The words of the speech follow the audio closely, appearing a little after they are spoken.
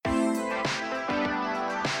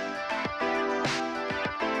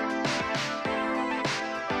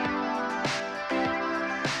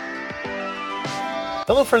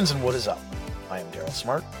Hello friends and what is up? I am Daryl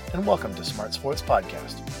Smart and welcome to Smart Sports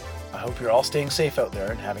Podcast. I hope you're all staying safe out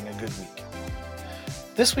there and having a good week.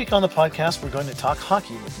 This week on the podcast we're going to talk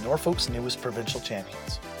hockey with Norfolk's newest provincial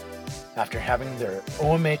champions. After having their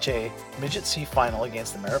OMHA Midget C final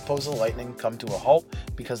against the Mariposa Lightning come to a halt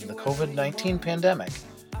because of the COVID-19 pandemic,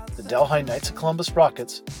 the Delhi Knights of Columbus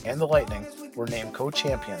Rockets and the Lightning were named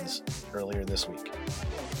co-champions earlier this week.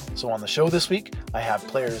 So on the show this week, I have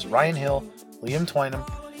players Ryan Hill, Liam Twynham,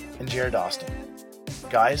 and Jared Austin.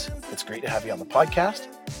 Guys, it's great to have you on the podcast.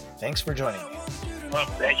 Thanks for joining me. Well,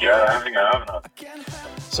 thank you for having us.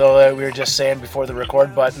 So we were just saying before the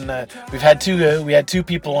record button, we had two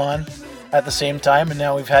people on at the same time, and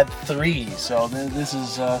now we've had three. So this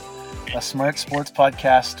is a Smart Sports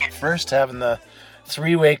Podcast first, having the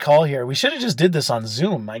three-way call here. We should have just did this on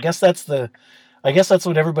Zoom. I guess that's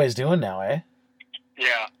what everybody's doing now, eh?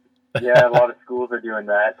 Yeah. Yeah, a lot of schools are doing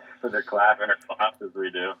that for their classes we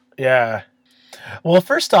do. Yeah. Well,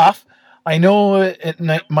 first off, I know it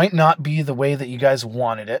might not be the way that you guys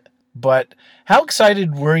wanted it, but how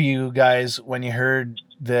excited were you guys when you heard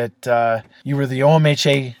that you were the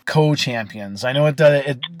OMHA co-champions? I know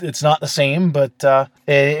it's not the same, but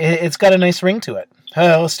it's got a nice ring to it.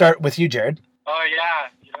 Let's start with you, Jared. Oh, yeah.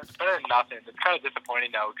 It's better than nothing. It's kind of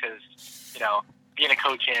disappointing, though, because, being a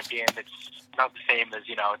co-champion, it's not the same as,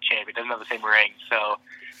 a champion. It doesn't have the same ring. So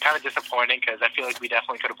kind of disappointing because I feel like we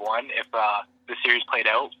definitely could have won if the series played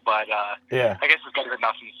out. But yeah, I guess it's better than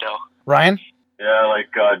nothing still. Ryan? Yeah,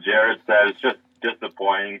 like Jared said, it's just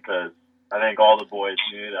disappointing because I think all the boys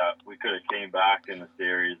knew that we could have came back in the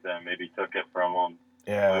series and maybe took it from them.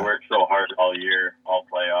 Yeah. We worked so hard all year, all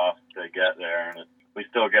playoffs to get there, and we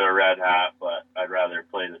still get a red hat, but I'd rather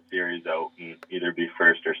play the series out and either be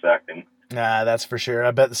first or second. Nah, that's for sure.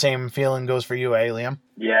 I bet the same feeling goes for you, Liam?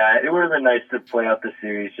 Yeah, it would have been nice to play out the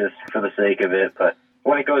series just for the sake of it, but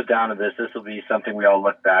when it goes down to this will be something we all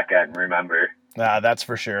look back at and remember. That's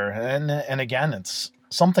for sure. And again, it's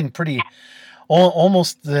something pretty,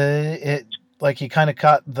 almost like you kind of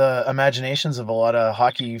caught the imaginations of a lot of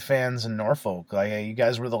hockey fans in Norfolk. Like you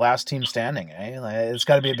guys were the last team standing, eh? Like, it's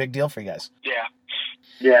got to be a big deal for you guys. Yeah.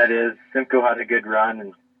 Yeah, it is. Simcoe had a good run,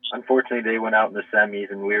 and unfortunately they went out in the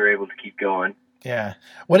semis, and we were able to keep going. Yeah.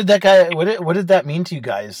 What did that mean to you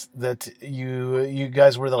guys that you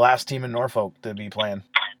guys were the last team in Norfolk to be playing?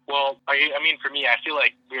 Well, I mean, for me, I feel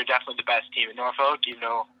like we were definitely the best team in Norfolk, even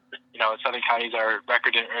though, Southern Counties, our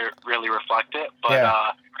record didn't really reflect it. But,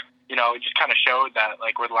 yeah. It just kind of showed that,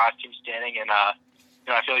 we're the last team standing, and, I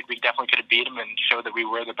feel like we definitely could have beat them and showed that we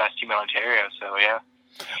were the best team in Ontario, so, yeah.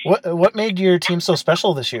 What made your team so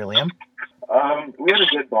special this year, Liam? We had a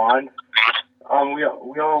good bond. We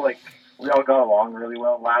all got along really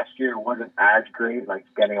well. Last year it wasn't as great,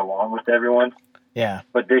 getting along with everyone. Yeah.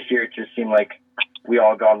 But this year it just seemed like we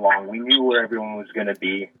all got along. We knew where everyone was going to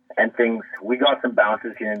be, and we got some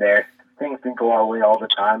bounces here and there. Things didn't go our way all the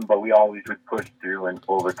time, but we always would push through and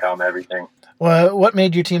overcome everything. Well, what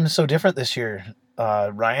made your team so different this year?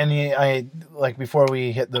 Ryan, before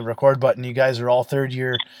we hit the record button, you guys are all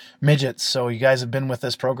third-year midgets, so you guys have been with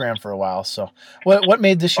this program for a while. So, what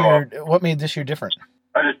made this year different?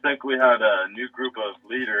 I just think we had a new group of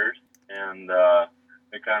leaders, and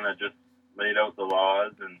we kind of just laid out the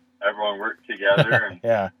laws, and everyone worked together, and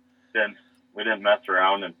yeah. We didn't mess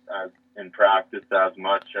around in practice as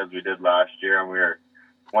much as we did last year, and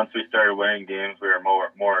once we started winning games, we were more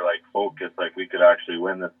focused, like we could actually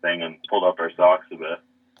win this thing, and pulled up our socks a bit.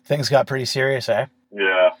 Things got pretty serious, eh?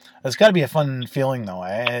 Yeah. It's got to be a fun feeling, though,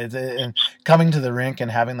 eh? And coming to the rink and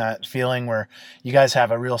having that feeling where you guys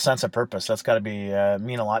have a real sense of purpose, that's got to be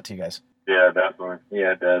mean a lot to you guys. Yeah, definitely.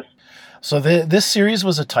 Yeah, it does. So this series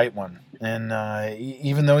was a tight one, and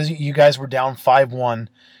even though you guys were down 5-1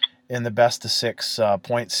 in the best-of-6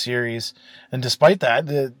 point series, and despite that,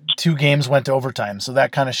 the 2 games went to overtime, so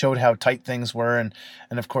that kind of showed how tight things were, and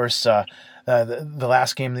of course, the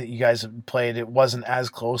last game that you guys played, it wasn't as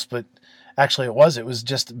close, but actually it was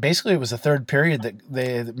just, basically it was the third period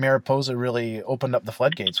that Mariposa really opened up the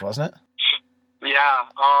floodgates, wasn't it? Yeah,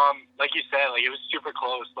 like you said, it was super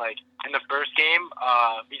close. In the first game,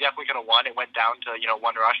 we definitely could have won. It went down to,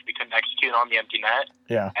 one rush. We couldn't execute on the empty net.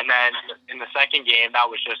 Yeah. And then in the second game, that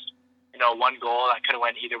was just, one goal that could have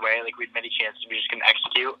went either way. We had many chances, we just couldn't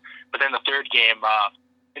execute. But then the third game,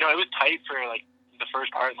 it was tight for, the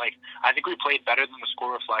first part. I think we played better than the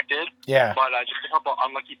score reflected. Yeah. But just a couple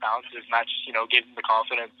unlucky bounces, and that just, gave them the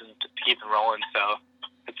confidence and to keep them rolling. So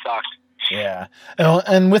it sucked. Yeah.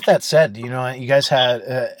 And with that said, you guys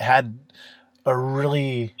had a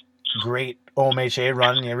really great OMHA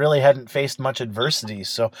run. You really hadn't faced much adversity.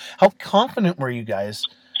 So how confident were you guys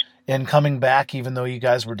in coming back, even though you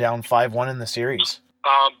guys were down 5-1 in the series?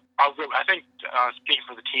 I think speaking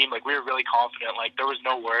for the team, like we were really confident. Like there was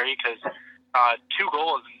no worry because 2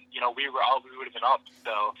 goals, and we would have been up.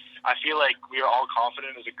 So I feel like we were all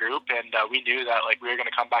confident as a group, and we knew that like we were going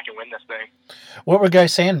to come back and win this thing. What were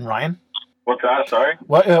guys saying, Ryan? What's that? Sorry.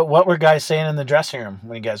 What were guys saying in the dressing room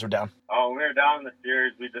when you guys were down? Oh, we were down in the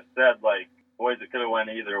series. We just said like, boys, it could have went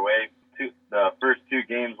either way. The first 2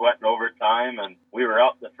 games went in overtime, and we were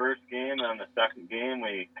up the first game, and the second game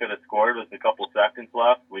we could have scored with a couple seconds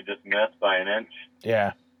left. We just missed by an inch.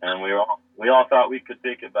 Yeah. And we all thought we could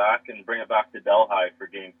take it back and bring it back to Delhi for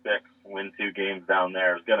Game 6 and win 2 games down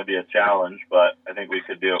there. It was going to be a challenge, but I think we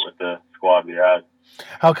could do it with the squad we had.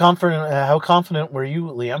 How confident were you,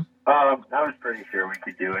 Liam? I was pretty sure we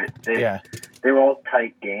could do it. They were all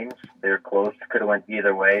tight games. They were close. Could have went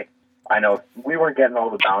either way. I know we weren't getting all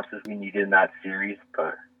the bounces we needed in that series,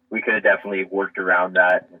 but we could have definitely worked around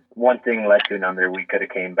that. One thing led to another. We could have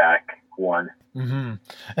came back, won. Mm-hmm.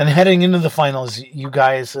 And heading into the finals, you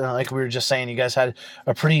guys, like we were just saying, you guys had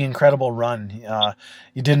a pretty incredible run.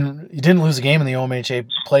 You didn't lose a game in the OMHA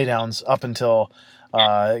playdowns up until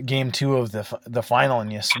Game 2 of the final,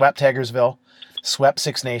 and you swept Hagersville, swept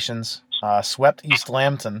Six Nations, swept East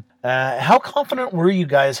Lambton. How confident were you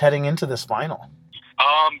guys heading into this final?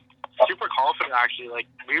 Super confident, actually. Like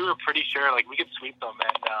we were pretty sure like we could sweep them,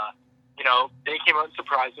 and they came out and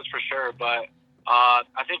surprised us for sure. But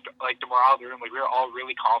I think like the morale of the room, like we were all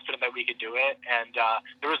really confident that we could do it, and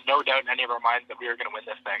there was no doubt in any of our minds that we were going to win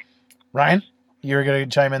this thing. Ryan, you were going to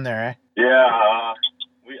chime in there, eh? Yeah,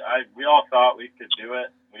 we all thought we could do it.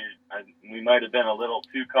 We might have been a little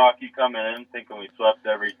too cocky coming in, thinking we swept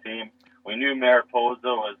every team. We knew Mariposa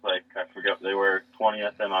was like, I forget, they were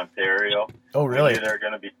 20th in Ontario. Oh, really? We knew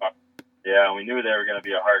they were going to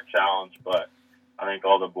be a hard challenge, but I think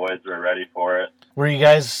all the boys were ready for it. Were you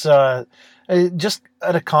guys just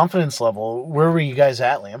at a confidence level? Where were you guys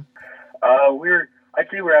at, Liam? I'd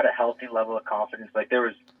say we're at a healthy level of confidence. Like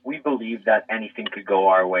we believed that anything could go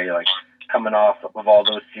our way. Like coming off of all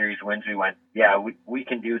those series wins, we went, yeah, we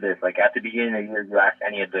can do this. Like at the beginning of the year, you ask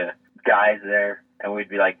any of the guys there, and we'd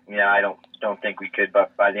be like, yeah, I don't think we could.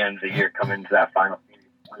 But by the end of the year, coming into that final series,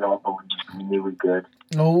 we all knew we could.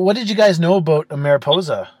 Well, what did you guys know about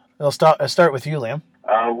Mariposa? I'll start with you, Liam.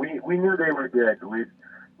 We knew they were good. We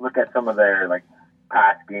look at some of their like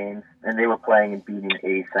past games, and they were playing and beating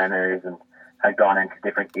A centers, and had gone into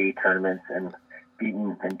different A tournaments and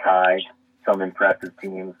beaten and tied some impressive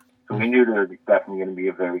teams. So we knew they were definitely going to be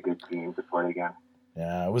a very good team to play against.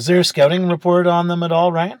 Yeah. Was there a scouting report on them at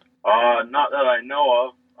all, Ryan? Not that I know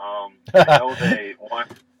of.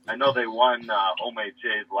 I know they won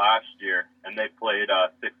OMHAs last year, and they played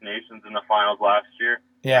Six Nations in the finals last year.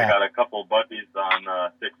 Yeah. I got a couple buddies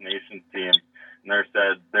on Six Nations team, and they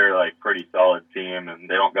said they're like pretty solid team, and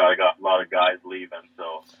they don't got a lot of guys leaving,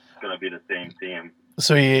 so it's gonna be the same team.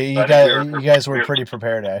 So you guys were pretty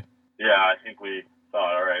prepared, eh? Yeah, I think we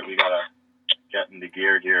thought, all right, we gotta get into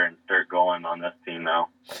gear here and start going on this team now.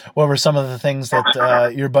 What were some of the things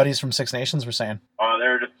that your buddies from Six Nations were saying? They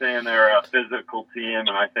were just saying they're a physical team, and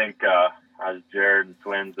I think as Jared and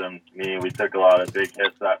Twins and me, we took a lot of big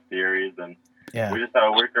hits that series, and we just had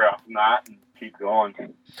to work around that and keep going.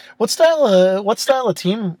 What style of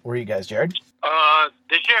team were you guys, Jared?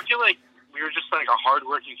 This year I feel like we were just like a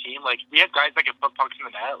hard-working team. Like we had guys that could put pucks in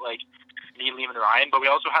the net, like me, Liam, and Ryan, but we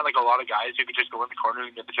also had like a lot of guys who could just go in the corner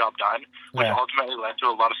and get the job done, which ultimately led to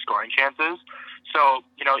a lot of scoring chances. So,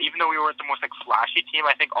 even though we weren't the most like flashy team,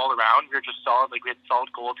 I think all around we were just solid. Like we had solid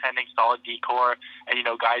goaltending, solid decor, and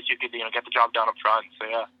guys who could get the job done up front. So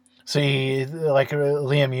yeah. So,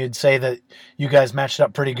 Liam, you'd say that you guys matched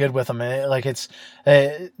up pretty good with them. Like it's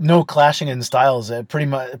no clashing in styles.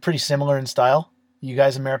 Pretty similar in style. You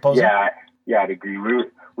guys in Mariposa? Yeah, I'd agree.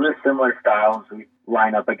 We're similar styles. We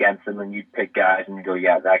line up against them, and you'd pick guys, and you go,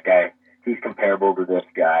 yeah, that guy, he's comparable to this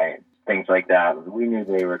guy. Things like that. We knew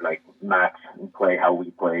they would like match and play how we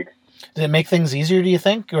played. Did it make things easier, do you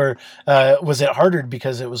think, or was it harder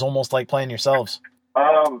because it was almost like playing yourselves?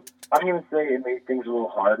 I'm going to say it made things a little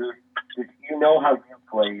harder. You know how you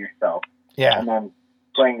play yourself. Yeah. And then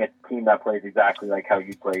playing a team that plays exactly like how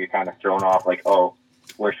you play, you're kind of thrown off like, oh,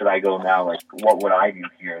 where should I go now? Like, what would I do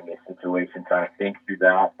here in this situation? Trying to think through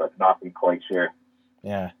that, but not be quite sure.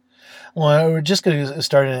 Yeah. Well, we're just going to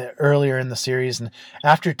start earlier in the series, and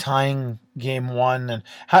after tying Game 1, and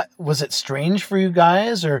was it strange for you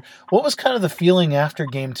guys, or what was kind of the feeling after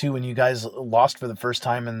Game 2 when you guys lost for the first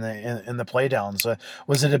time in the playdowns?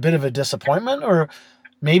 Was it a bit of a disappointment, or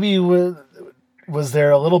maybe was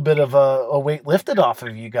there a little bit of a weight lifted off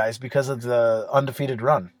of you guys because of the undefeated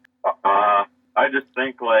run? I just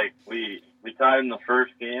think like we tied in the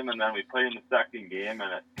first game and then we played in the second game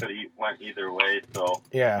and it could have went either way. So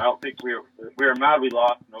I don't think we were mad we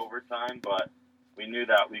lost in overtime, but we knew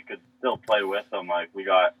that we could still play with them. Like we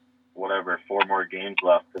got 4 more games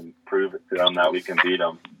left and prove it to them that we can beat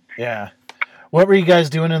them. Yeah. What were you guys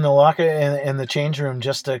doing in the locker in the change room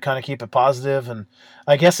just to kind of keep it positive? And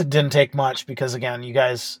I guess it didn't take much because again, you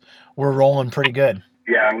guys were rolling pretty good.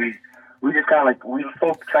 Yeah, we just kind of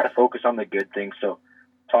try to focus on the good things. So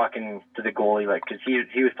talking to the goalie, because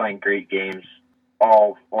he was playing great games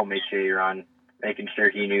all OMHA run, making sure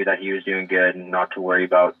he knew that he was doing good and not to worry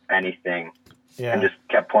about anything. Yeah. And just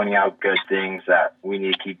kept pointing out good things that we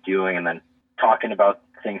need to keep doing, and then talking about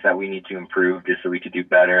things that we need to improve just so we could do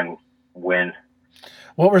better and win.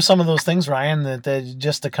 What were some of those things, Ryan, that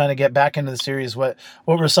just to kind of get back into the series, what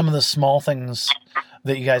were some of the small things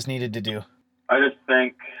that you guys needed to do? I just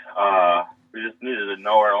think we just needed to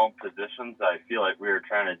know our own positions. I feel like we were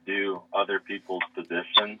trying to do other people's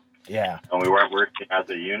positions. Yeah. And we weren't working as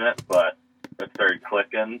a unit, but it started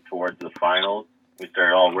clicking towards the finals. We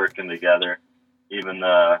started all working together. Even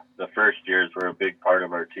the first years were a big part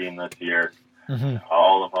of our team this year. Mm-hmm.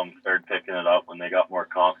 All of them started picking it up when they got more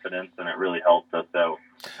confidence, and it really helped us out.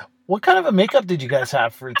 What kind of a makeup did you guys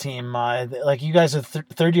have for a team? Like you guys are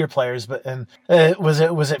third-year players, but was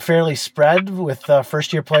it fairly spread with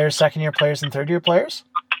first-year players, second-year players, and third-year players?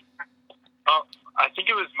 I think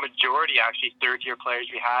it was majority actually third-year players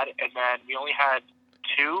we had, and then we only had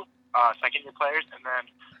 2 second-year players, and then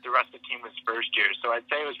the rest of the team was first year. So I'd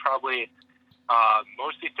say it was probably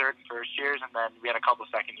mostly third and first years, and then we had a couple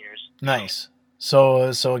second years. Nice.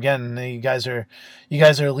 So again, you guys are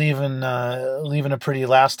leaving a pretty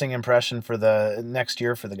lasting impression for the next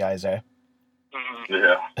year for the guys, eh? Mm-hmm.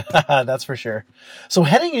 Yeah, that's for sure. So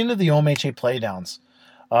heading into the OMHA playdowns,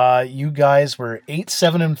 you guys were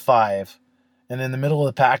 8-7-5, and in the middle of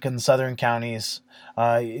the pack in the Southern counties.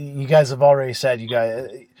 You guys have already said you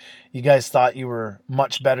guys thought you were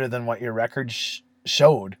much better than what your record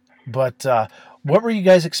showed. But what were you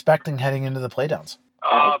guys expecting heading into the playdowns?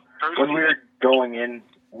 When we were going in,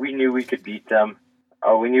 we knew we could beat them.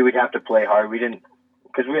 We knew we'd have to play hard. We didn't,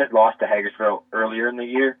 because we had lost to Hagersville earlier in the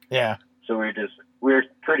year. Yeah. So we were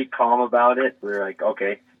pretty calm about it. We were like,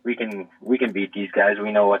 okay, we can beat these guys.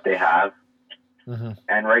 We know what they have. Mm-hmm.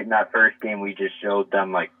 And right in that first game, we just showed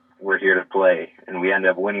them like we're here to play, and we ended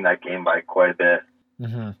up winning that game by quite a bit.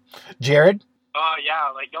 Mm-hmm. Jared? Yeah,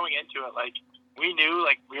 like going into it, like we knew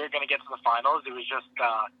like we were going to get to the finals. It was just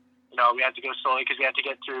we had to go slowly because we had to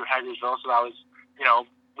get through Hagersville. So that was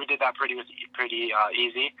we did that pretty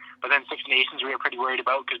easy. But then Six Nations we were pretty worried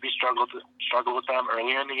about because we struggled with them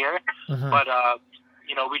earlier in the year. Mm-hmm. But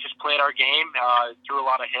we just played our game, threw a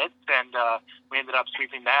lot of hits, and we ended up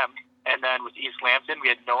sweeping them. And then with East Lambton, we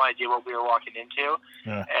had no idea what we were walking into.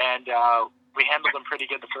 Yeah. And we handled them pretty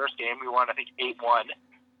good the first game. We won, I think, 8-1.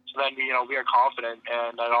 So then, we are confident,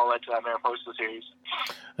 and that all led to that Mariposa series.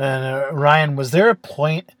 And Ryan, was there a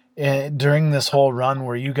point during this whole run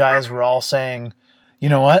where you guys were all saying, you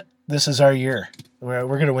know what, this is our year. We're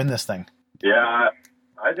going to win this thing? Yeah,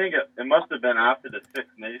 I think it must have been after the Six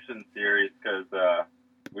Nations series because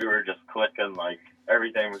we were just clicking, like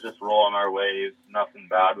everything was just rolling our way. Nothing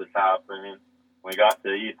bad was happening. We got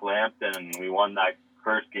to East Lambton and we won that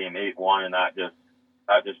first game 8-1, and that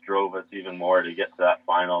just drove us even more to get to that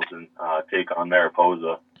finals and take on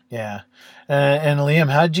Mariposa. Yeah. And Liam,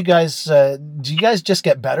 how did you guys just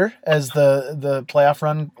get better as the playoff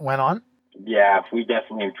run went on? Yeah, we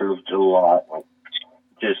definitely improved a lot. Like,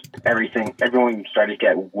 just everyone started to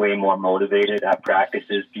get way more motivated at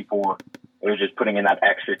practices. It was just putting in that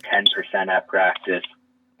extra 10% at practice.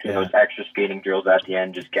 Those extra skating drills at the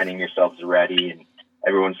end, just getting yourselves ready, and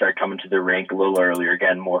everyone started coming to the rink a little earlier,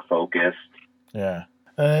 getting more focused. Yeah.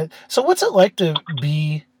 So what's it like to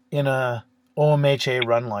be in a OMHA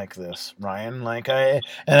run like this, Ryan?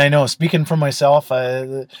 I know, speaking for myself,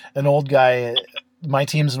 an old guy, my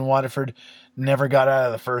teams in Waterford never got out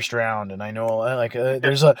of the first round, and I know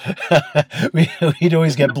there's we'd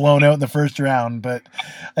always get blown out in the first round, but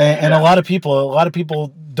and a lot of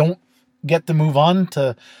people don't get to move on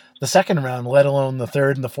to the second round, let alone the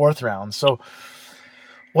third and the fourth round. So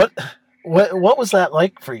what was that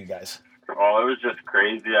like for you guys? Oh, it was just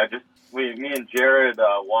crazy. Me and Jared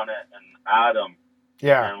won it, and Adam.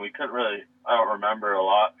 Yeah. And we couldn't really. I don't remember a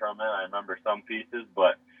lot from it. I remember some pieces,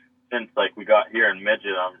 but since we got here in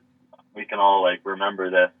midget, we can all remember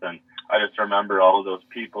this, and I just remember all of those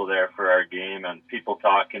people there for our game and people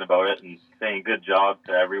talking about it and saying good job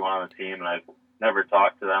to everyone on the team. And I've never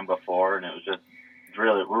talked to them before, and it was just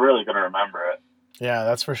we're really going to remember it. Yeah,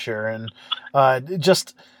 that's for sure. And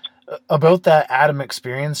just About that Adam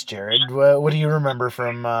experience, Jared, what do you remember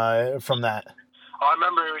from that? Oh, I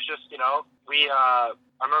remember it was just,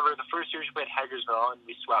 I remember the first series we played Hagersville and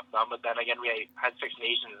we swept them, but then again we had Six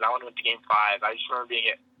Nations. That one went to Game 5. I just remember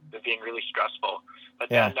it being really stressful. But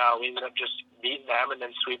then we ended up just beating them and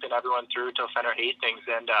then sweeping everyone through to Fenner Hastings.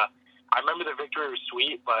 And I remember the victory was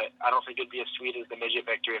sweet, but I don't think it'd be as sweet as the midget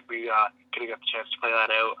victory if we could have got the chance to play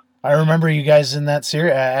that out. I remember you guys in that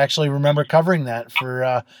series. I actually remember covering that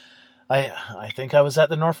for. I think I was at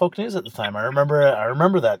the Norfolk News at the time. I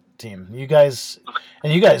remember that team. You guys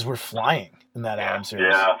were flying in that Adam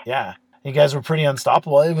series. Yeah. You guys were pretty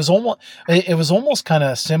unstoppable. It was almost kind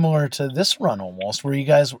of similar to this run almost, where you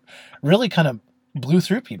guys really kind of blew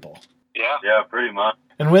through people. Yeah. Yeah, pretty much.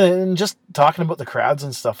 And just talking about the crowds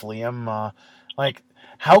and stuff, Liam, like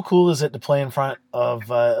how cool is it to play in front of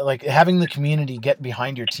like having the community get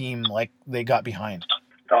behind your team like they got behind?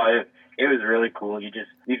 Oh, it was really cool. You'd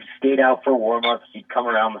skate out for warm-ups, you'd come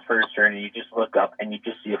around the first turn, and you just look up, and you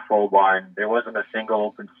just see a full barn. There wasn't a single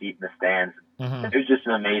open seat in the stands. Mm-hmm. It was just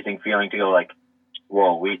an amazing feeling to go like,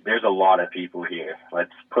 whoa, there's a lot of people here.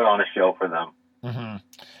 Let's put on a show for them. Mm-hmm.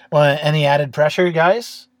 Well, any added pressure,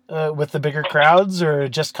 guys, with the bigger crowds, or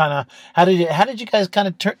just kind of how did you guys kind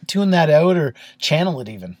of tune that out or channel it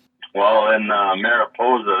even? Well, in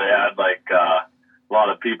Mariposa, they had like a lot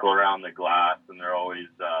of people around the glass, and they're always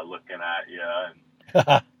looking at you,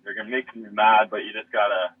 and they're gonna make you mad, but you just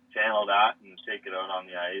gotta channel that and take it out on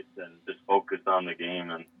the ice and just focus on the game,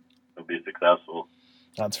 and you'll be successful.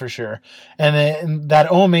 That's for sure. And that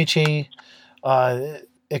OMHA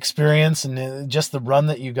experience and just the run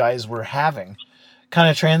that you guys were having kind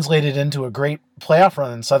of translated into a great playoff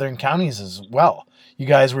run in Southern Counties as well. You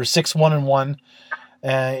guys were 6-1-1,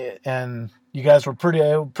 and you guys were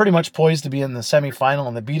pretty much poised to be in the semifinal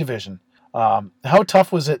in the B division. How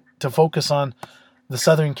tough was it to focus on the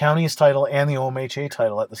Southern Counties title and the OMHA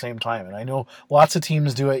title at the same time? And I know lots of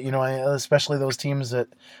teams do it, especially those teams that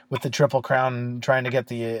with the Triple Crown trying to get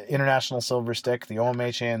the International Silver Stick, the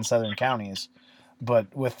OMHA and Southern Counties.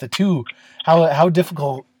 But with the two, how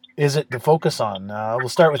difficult is it to focus on? We'll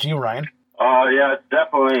start with you, Ryan. Yeah, it's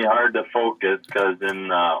definitely hard to focus because in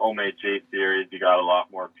OMHA series you got a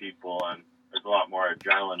lot more people and there's a lot more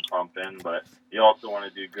adrenaline pumping, but you also want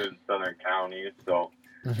to do good in Southern Counties, so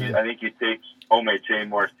I think you take OMHA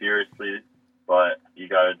more seriously, but you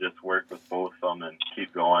got to just work with both of them and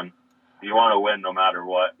keep going. You want to win no matter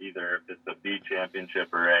what, either if it's a B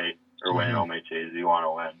championship or A, or winning OMHAs, you want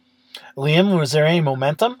to win. Liam, was there any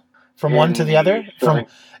momentum from one to the other?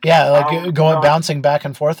 Bouncing back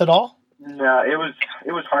and forth at all? No, it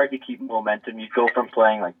was hard to keep momentum. You go from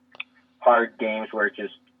playing like hard games where it's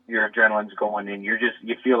just your adrenaline's going and you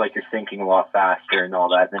feel like you're thinking a lot faster and all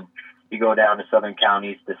that. Then you go down to Southern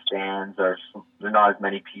Counties, the stands there's not as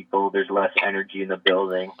many people, there's less energy in the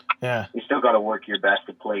building. Yeah. You still got to work your best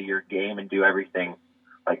to play your game and do everything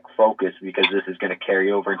like focus, because this is going to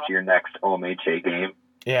carry over into your next OMHA game.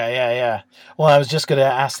 Yeah. Well, I was just going to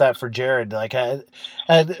ask that for Jared. Like,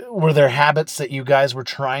 were there habits that you guys were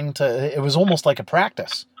trying to? It was almost like a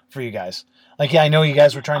practice for you guys. Like, I know you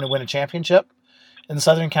guys were trying to win a championship in the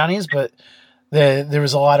Southern Counties, but there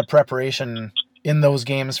was a lot of preparation in those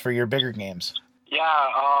games for your bigger games. Yeah,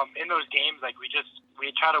 in those games, like we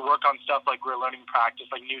try to work on stuff like we're learning practice,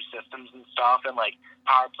 like new systems and stuff, and like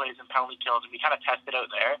power plays and penalty kills, and we kind of tested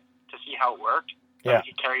out there to see how it worked. Yeah.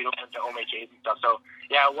 We carried over into OMHAs and stuff. So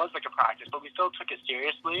yeah, it was like a practice, but we still took it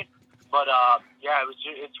seriously. But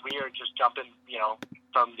it's weird just jumping,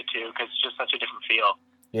 from the two because it's just such a different feel.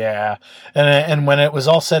 Yeah, and when it was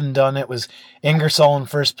all said and done, it was Ingersoll in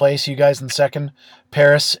first place, you guys in second,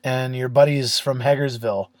 Paris and your buddies from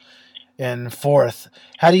Hagersville in fourth.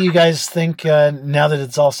 How do you guys think, now that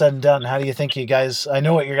it's all said and done, how do you think you guys, I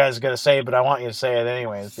know what you guys are going to say, but I want you to say it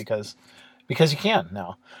anyways because you can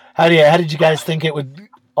now. How did you guys think it would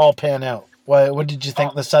all pan out? What did you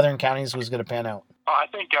think the Southern Counties was going to pan out? I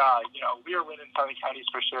think, we were winning Southern Counties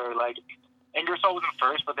for sure. Like, Ingersoll was in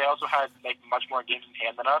first, but they also had like much more games in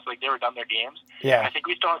hand than us. Like, they were done their games. Yeah. I think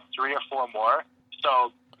we still had 3 or 4 more.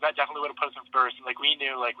 So that definitely would have put us in first. And like, we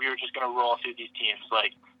knew like we were just going to roll through these teams.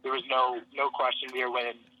 Like, there was no question we were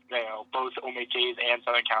winning, both OMHAs and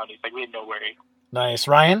Southern Counties. Like, we had no worry.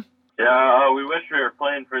 Nice. Ryan? Yeah, we wish we were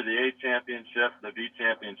playing for the A championship. The B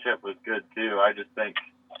championship was good too. I just think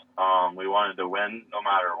we wanted to win no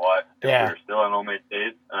matter what. Yeah. We were still in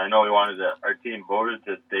OMHAs, and I know our team voted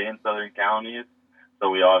to stay in Southern Counties. So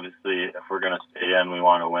we obviously, if we're going to stay in, we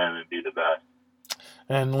want to win and be the best.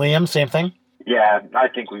 And Liam, same thing? Yeah, I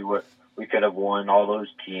think we could have won. All those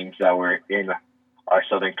teams that were in our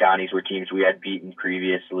Southern Counties were teams we had beaten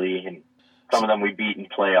previously, and Some of them we beat in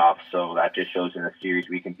playoffs, so that just shows in a series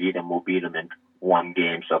we can beat them. We'll beat them in one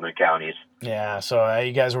game, Southern Counties. Yeah, so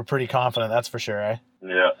you guys were pretty confident, that's for sure, eh?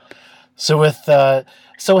 Yeah. So with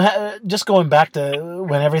just going back to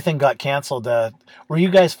when everything got canceled, were you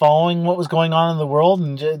guys following what was going on in the world,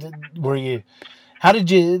 and how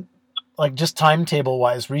did you, like, just timetable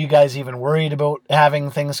wise, were you guys even worried about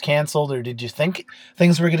having things canceled, or did you think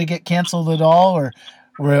things were going to get canceled at all, or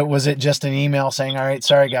was it just an email saying, all right,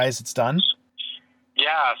 sorry guys, it's done?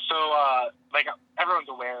 Yeah, so like everyone's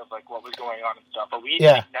aware of like what was going on and stuff, but we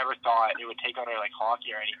never thought it would take under like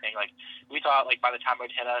hockey or anything. Like we thought like by the time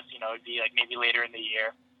it would hit us, you know, it'd be like maybe later in the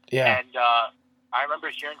year. Yeah. And I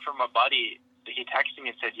remember hearing from a buddy. He texted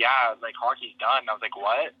me and said, "Yeah, like hockey's done." And I was like,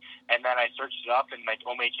 "What?" And then I searched it up, and like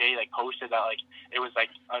OMHA like posted that like it was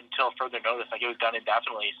like until further notice, like it was done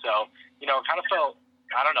indefinitely. So you know, kind of felt,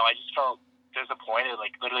 I don't know, I just felt disappointed,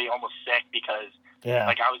 like literally almost sick, because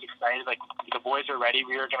like I was excited, like the boys were ready,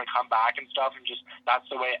 we were gonna come back and stuff, and just that's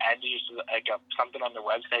the way it ended. Just like something on their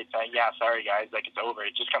website saying, "Yeah, sorry guys, like it's over."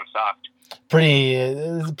 It just kind of sucked.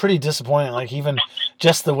 Pretty disappointing. Like even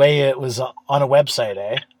just the way it was on a website,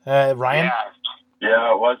 eh, Ryan?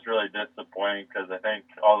 Yeah, it was really disappointing because I think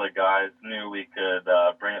all the guys knew we could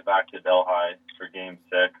bring it back to Delhi for Game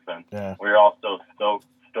 6, and we were also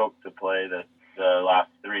stoked to play the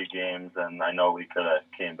last 3 games, and I know we could have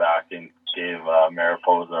came back and gave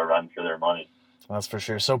Mariposa a run for their money. That's for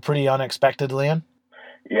sure. So pretty unexpected, Liam?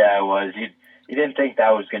 Yeah, it was. You didn't think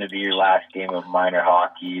that was going to be your last game of minor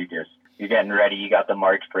hockey. You're getting ready. You got the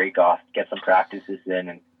March break off, get some practices in,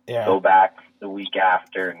 and go back the week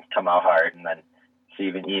after and come out hard, and then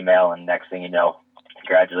receive an email, and next thing you know,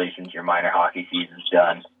 congratulations, your minor hockey season's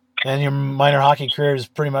done. And your minor hockey career is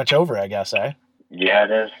pretty much over, I guess, eh? Yeah,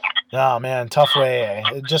 it is. Oh man, tough way.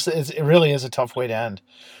 Eh? It really is a tough way to end.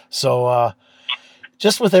 So,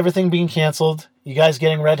 just with everything being canceled, you guys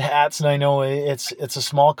getting red hats, and I know it's a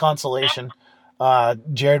small consolation.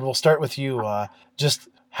 Jared, we'll start with you. Just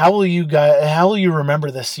how will you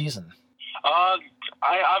remember this season?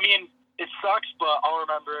 I mean, it sucks, but I'll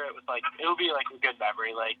remember it with it'll be like a good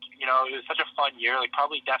memory. Like, you know, it was such a fun year. Like,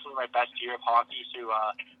 probably definitely my best year of hockey through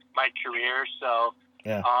my career. So,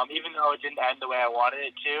 even though it didn't end the way I wanted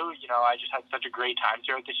it to, you know, I just had such a great time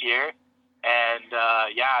throughout this year. And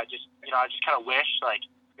I just kind of wish like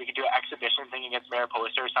we could do an exhibition thing against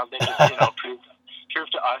Mariposa or something, just prove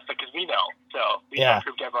to us, because we know. So we can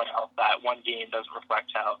prove to everyone else that one game doesn't reflect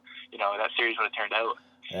how, you know, that series would have turned out.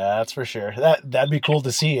 Yeah, that's for sure. That'd be cool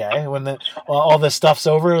to see, eh? When all this stuff's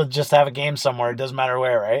over, just have a game somewhere. It doesn't matter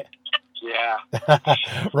where, right? Yeah.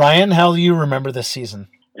 Ryan, how do you remember this season?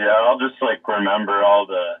 Yeah, I'll just remember all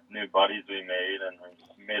the new buddies we made, and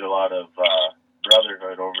we made a lot of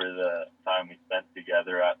brotherhood over the time we spent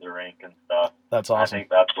together at the rink and stuff. That's awesome. I think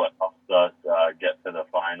that's what helped us get to the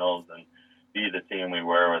finals and be the team we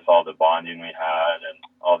were, with all the bonding we had and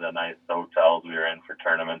all the nice hotels we were in for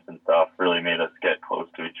tournaments and stuff. Really made us get close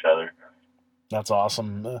to each other. That's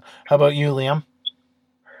awesome. How about you, Liam?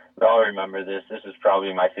 I'll remember this. This is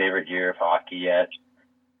probably my favorite year of hockey yet.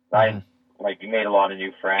 You made a lot of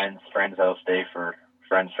new friends that'll stay for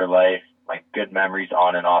friends for life, good memories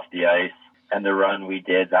on and off the ice. And the run we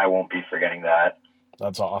did, I won't be forgetting that.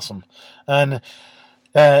 That's awesome. And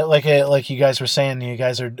like you guys were saying, you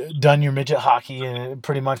guys are done your midget hockey and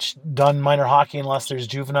pretty much done minor hockey unless there's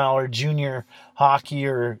juvenile or junior hockey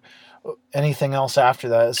or anything else after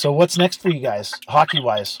that. So what's next for you guys,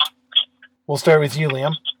 hockey-wise? We'll start with you,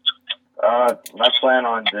 Liam. I plan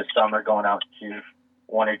on this summer going out to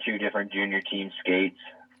 1 or 2 different junior team skates.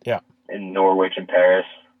 Yeah. In Norwich and Paris.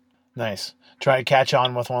 Nice. Try to catch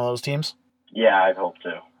on with one of those teams? Yeah, I hope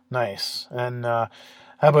so. Nice. And how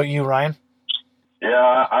about you, Ryan?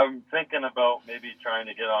 Yeah, I'm thinking about maybe trying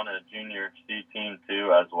to get on a junior C team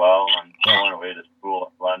too as well. I'm going away to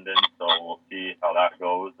school in London, so we'll see how that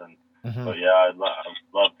goes. And but yeah, I'd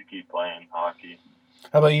love to keep playing hockey.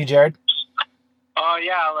 How about you, Jared?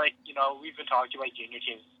 Yeah, we've been talking about junior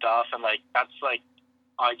teams and stuff, and that's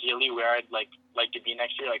ideally where I'd like to be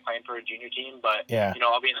next year, playing for a junior team. But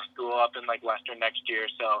I'll be in school up in Western next year,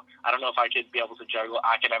 so I don't know if I could be able to juggle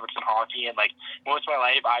academics and hockey. And most of my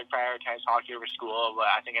life, I prioritize hockey over school, but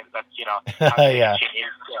I think that's change.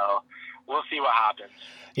 So we'll see what happens.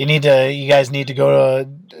 You guys need to go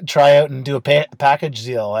to try out and do a package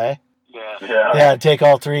deal, eh? Yeah. Take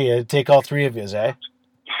all three of yous, eh?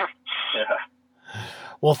 Yeah.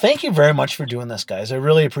 Well, thank you very much for doing this, guys. I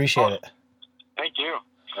really appreciate it. Thank you.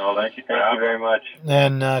 Oh, thank you very much.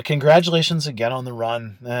 And congratulations again on the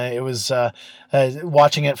run. It was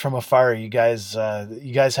watching it from afar. You guys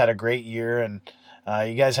had a great year, and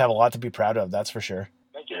you guys have a lot to be proud of. That's for sure.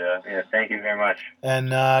 Thank you. Yeah, Yeah, thank you very much. And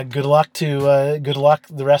good luck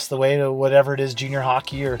the rest of the way to whatever it is, junior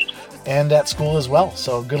hockey and at school as well.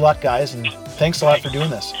 So good luck, guys, and thanks a lot for doing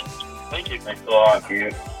this. Thank you. Thanks a lot. Thank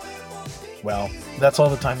you. Well, that's all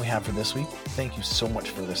the time we have for this week. Thank you so much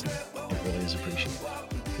for listening. It really is appreciated.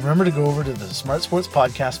 Remember to go over to the Smart Sports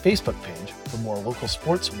Podcast Facebook page for more local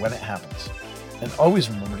sports when it happens. And always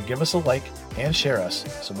remember to give us a like and share us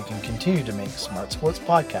so we can continue to make Smart Sports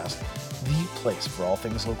Podcast the place for all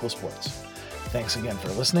things local sports. Thanks again for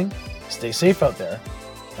listening. Stay safe out there,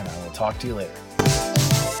 and I will talk to you later.